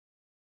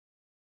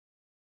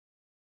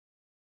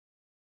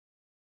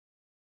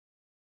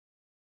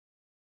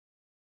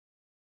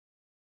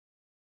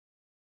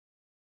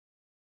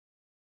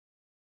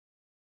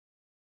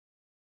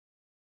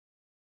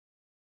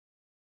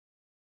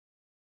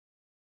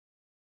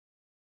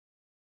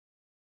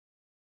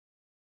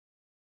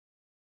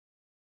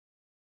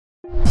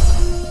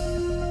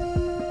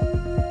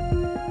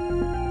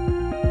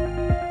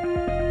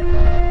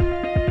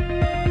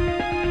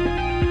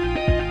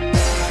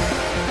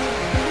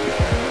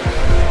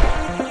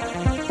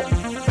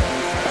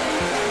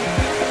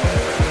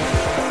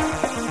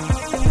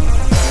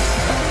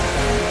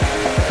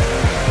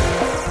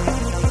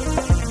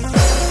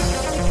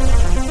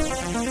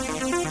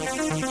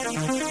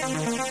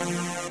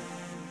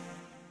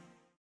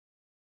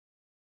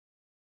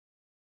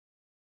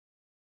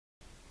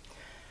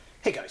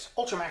Hey guys,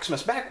 Ultra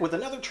Maximus back with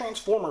another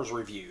Transformers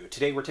review.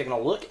 Today we're taking a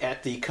look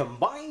at the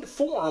combined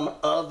form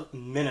of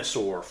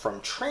Menasor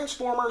from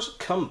Transformers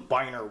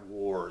Combiner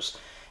Wars.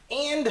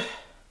 And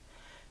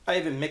I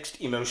have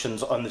mixed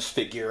emotions on this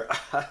figure.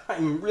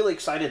 I'm really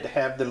excited to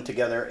have them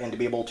together and to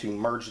be able to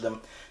merge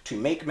them to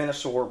make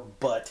Menasor,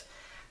 but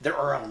there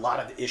are a lot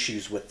of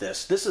issues with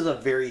this. This is a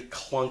very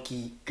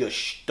clunky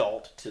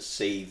gestalt, to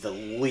say the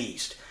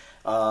least.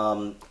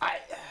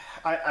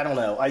 I don't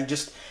know.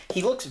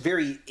 He looks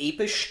very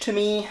apish to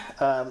me.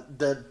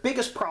 The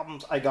biggest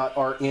problems I got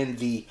are in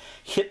the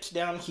hips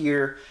down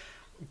here.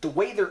 The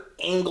way they're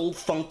angled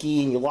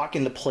funky and you lock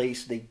into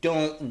place, they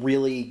don't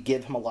really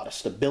give him a lot of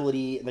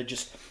stability. And it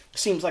just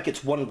seems like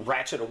it's one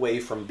ratchet away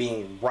from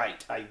being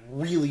right. I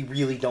really,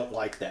 really don't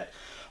like that.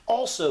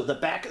 Also, the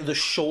back of the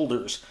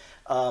shoulders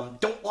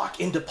don't lock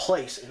into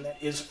place, and that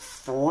is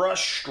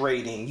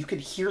frustrating. You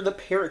could hear the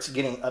parrots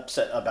getting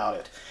upset about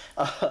it.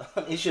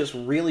 It's just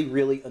really,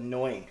 really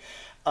annoying.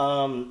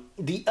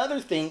 The other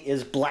thing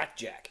is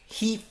Blackjack.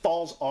 He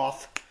falls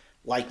off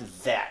like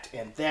that,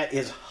 and that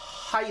is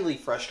highly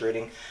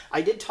frustrating.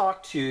 I did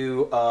talk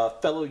to a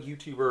fellow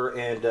YouTuber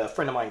and a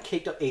friend of mine,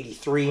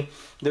 Caked83.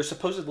 There's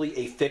supposedly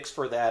a fix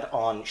for that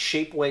on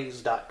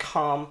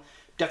shapeways.com.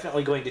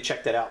 Definitely going to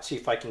check that out, see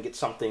if I can get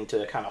something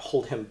to kind of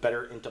hold him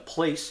better into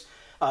place.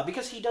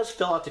 Because he does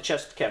fill out the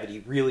chest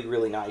cavity really,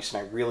 really nice,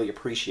 and I really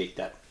appreciate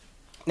that.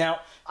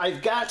 Now,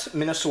 I've got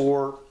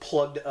Menasor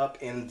plugged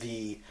up in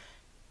the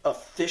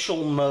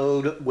official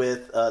mode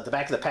with the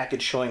back of the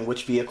package showing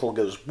which vehicle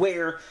goes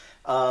where.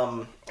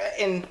 And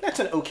that's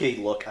an okay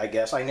look, I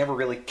guess. I never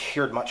really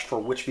cared much for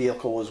which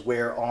vehicle was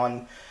where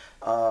on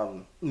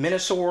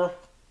Menasor,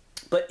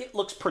 but it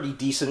looks pretty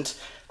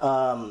decent.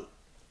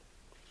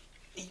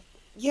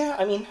 Yeah,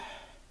 I mean,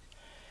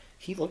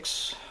 he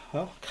looks,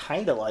 well,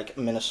 kind of like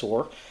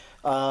Menasor.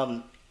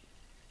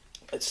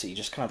 Let's see,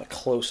 just kind of a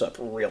close-up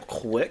real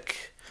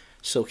quick.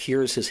 So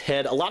here's his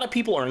head. A lot of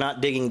people are not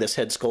digging this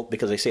head sculpt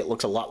because they say it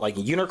looks a lot like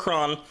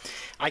Unicron.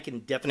 I can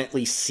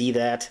definitely see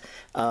that.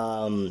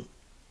 But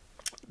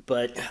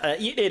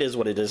it is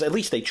what it is. At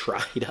least they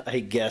tried, I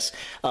guess.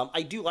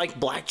 I do like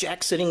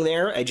Blackjack sitting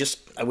there.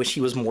 I wish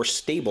he was more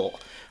stable.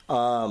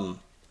 So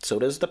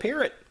does the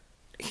parrot.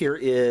 Here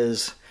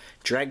is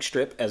drag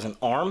strip as an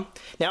arm.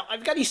 Now,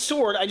 I've got his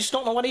sword. I just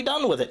don't know what he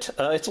done with it.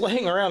 It's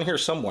laying around here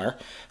somewhere.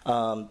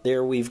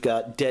 There we've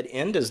got Dead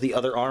End as the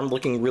other arm,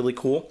 looking really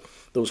cool.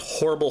 Those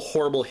horrible,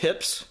 horrible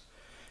hips.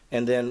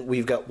 And then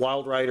we've got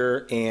Wild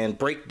Rider and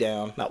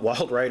Breakdown. Not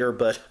Wild Rider,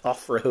 but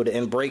Off-Road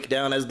and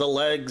Breakdown as the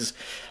legs.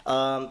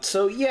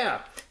 So,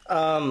 yeah.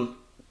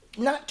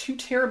 Not too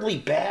terribly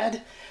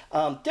bad.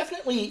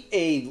 Definitely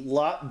a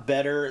lot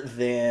better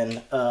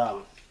than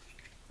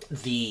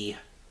the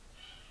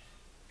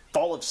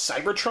Fall of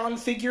Cybertron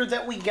figure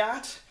that we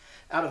got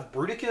out of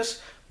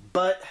Bruticus,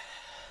 but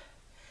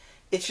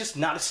it's just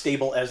not as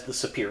stable as the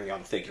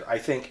Superion figure. I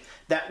think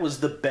that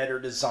was the better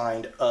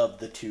designed of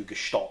the two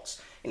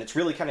gestalts, and it's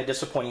really kind of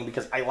disappointing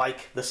because I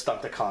like the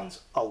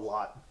Stunticons a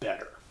lot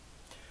better.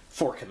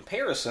 For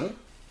comparison,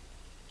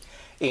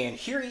 and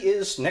here he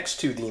is next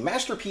to the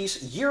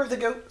masterpiece Year of the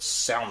Goat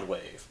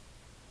Soundwave.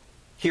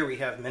 Here we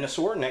have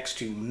Menasor next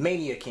to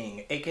Mania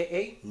King,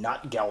 aka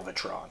not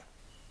Galvatron.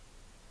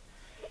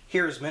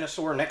 Here's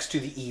Menasor next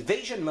to the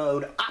Evasion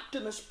Mode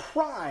Optimus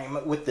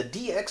Prime with the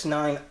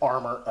DX9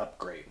 armor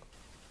upgrade.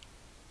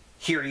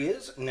 Here he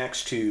is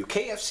next to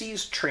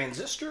KFC's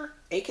Transistor,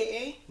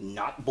 aka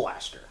not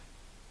Blaster.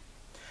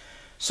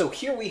 So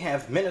here we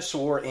have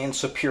Menasor and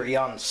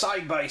Superion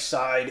side by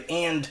side,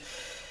 and,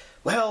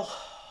 well,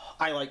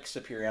 I like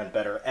Superion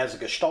better as a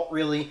gestalt,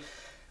 really.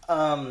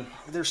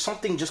 There's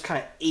something just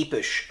kind of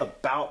apish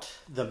about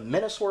the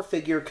Menasor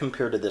figure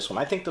compared to this one.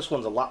 I think this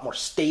one's a lot more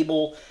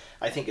stable.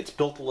 I think it's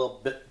built a little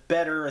bit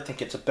better. I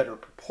think it's a better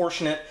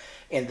proportionate.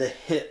 And the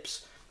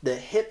hips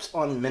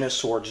on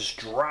Menasor just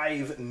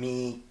drive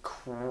me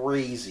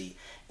crazy.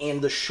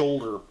 And the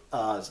shoulder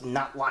is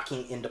not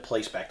locking into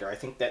place back there. I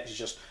think that is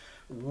just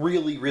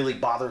really, really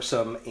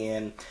bothersome.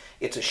 And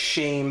it's a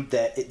shame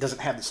that it doesn't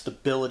have the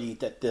stability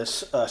that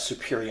this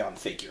Superion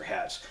figure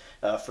has,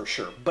 for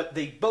sure. But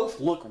they both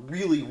look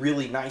really,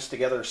 really nice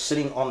together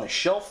sitting on the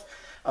shelf.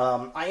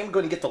 I am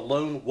going to get the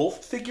Lone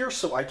Wolf figure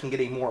so I can get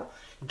a more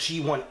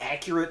G1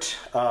 accurate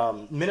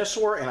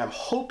Menasor, and I'm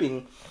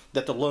hoping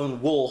that the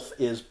Lone Wolf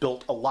is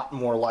built a lot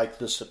more like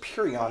the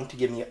Superion to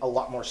give me a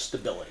lot more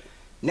stability.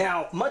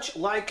 Now, much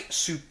like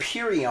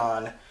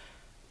Superion,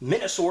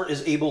 Menasor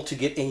is able to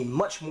get a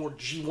much more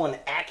G1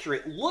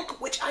 accurate look,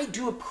 which I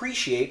do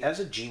appreciate as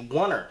a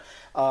G1er.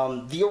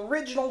 The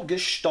original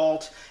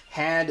Gestalt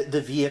had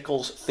the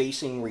vehicles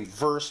facing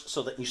reverse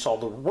so that you saw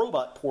the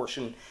robot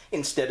portion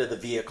instead of the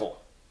vehicle.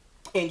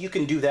 And you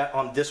can do that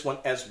on this one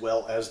as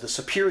well as the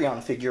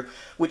Superion figure,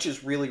 which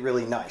is really,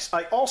 really nice.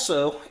 I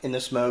also, in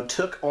this mode,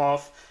 took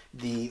off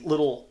the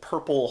little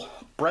purple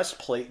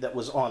breastplate that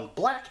was on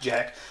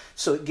Blackjack,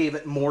 so it gave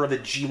it more of a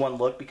G1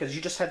 look because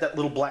you just had that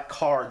little black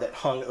card that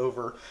hung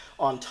over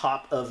on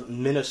top of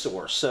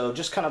Menasor. So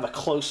just kind of a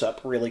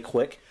close-up really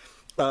quick.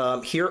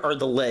 Here are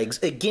the legs.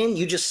 Again,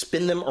 you just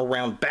spin them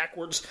around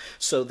backwards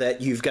so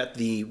that you've got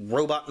the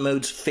robot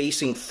modes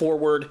facing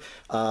forward,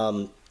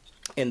 and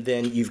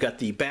then you've got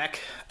the back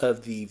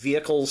of the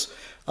vehicles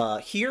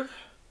here.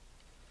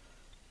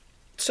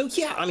 So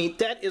yeah, I mean,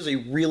 that is a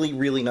really,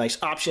 really nice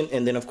option.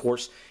 And then, of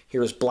course,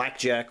 here's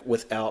Blackjack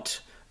without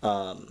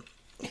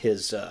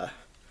his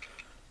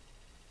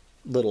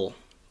little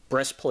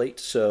breastplate,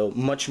 so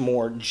much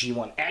more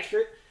G1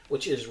 accurate,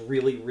 which is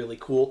really, really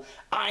cool.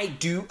 I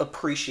do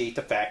appreciate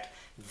the fact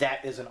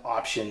that is an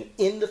option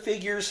in the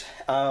figures.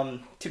 To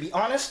be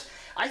honest,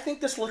 I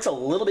think this looks a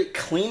little bit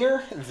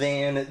cleaner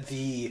than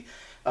the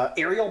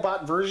Aerial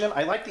Bot version.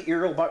 I like the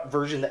Aerial Bot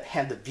version that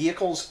had the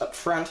vehicles up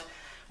front.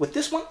 With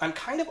this one, I'm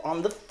kind of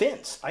on the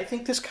fence. I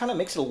think this kind of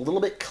makes it a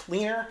little bit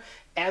cleaner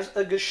as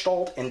a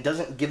Gestalt and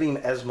doesn't give him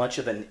as much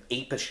of an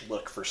apish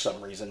look for some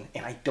reason,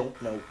 and I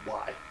don't know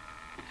why.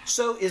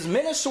 So, is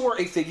Menasor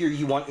a figure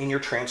you want in your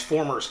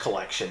Transformers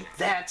collection?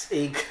 That's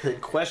a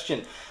good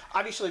question.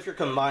 Obviously, if you're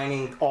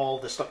combining all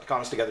the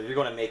Stuntacons together, you're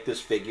going to make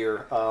this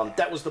figure.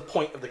 That was the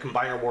point of the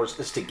Combiner Wars,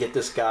 is to get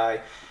this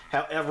guy.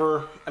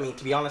 However, I mean,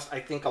 to be honest,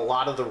 I think a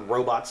lot of the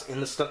robots in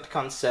the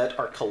Stuntacon set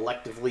are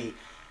collectively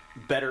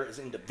better as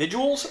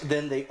individuals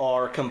than they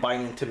are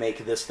combining to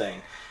make this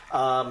thing.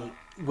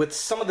 With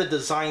some of the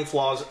design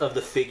flaws of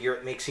the figure,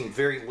 it makes him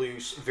very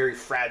loose, very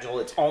fragile.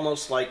 It's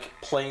almost like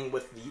playing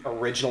with the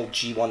original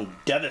G1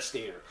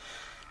 Devastator.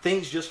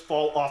 Things just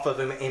fall off of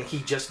him and he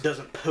just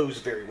doesn't pose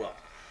very well.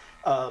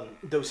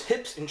 Those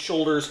hips and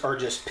shoulders are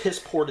just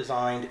piss poor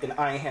designed, and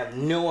I have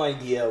no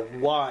idea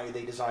why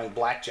they designed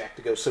Blackjack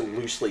to go so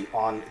loosely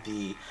on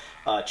the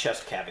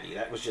chest cavity.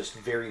 That was just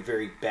very,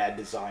 very bad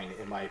design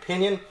in my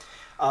opinion.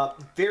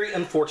 Very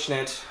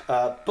unfortunate,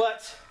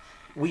 but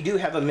we do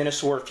have a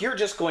Menasor. If you're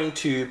just going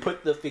to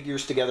put the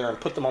figures together and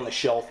put them on the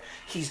shelf,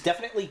 he's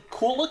definitely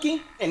cool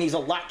looking, and he's a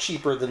lot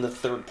cheaper than the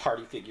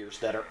third-party figures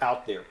that are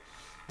out there.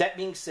 That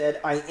being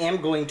said, I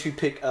am going to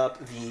pick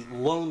up the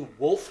Lone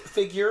Wolf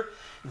figure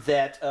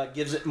that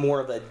gives it more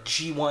of a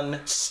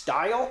G1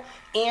 style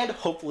and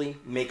hopefully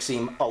makes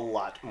him a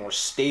lot more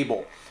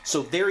stable.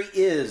 So there he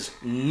is,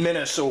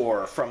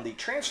 Menasor from the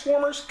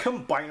Transformers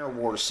Combiner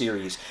Wars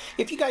series.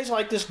 If you guys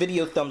like this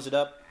video, thumbs it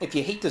up. If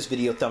you hate this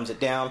video, thumbs it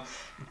down.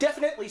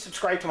 Definitely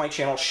subscribe to my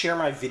channel, share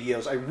my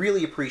videos. I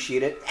really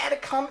appreciate it. Add a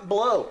comment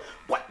below.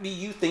 What do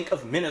you think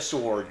of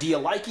Menasor? Do you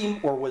like him,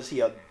 or was he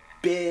a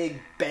big,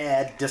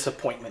 bad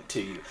disappointment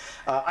to you?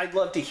 I'd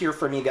love to hear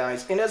from you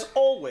guys. And as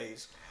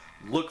always,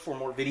 look for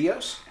more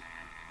videos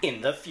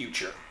in the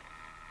future.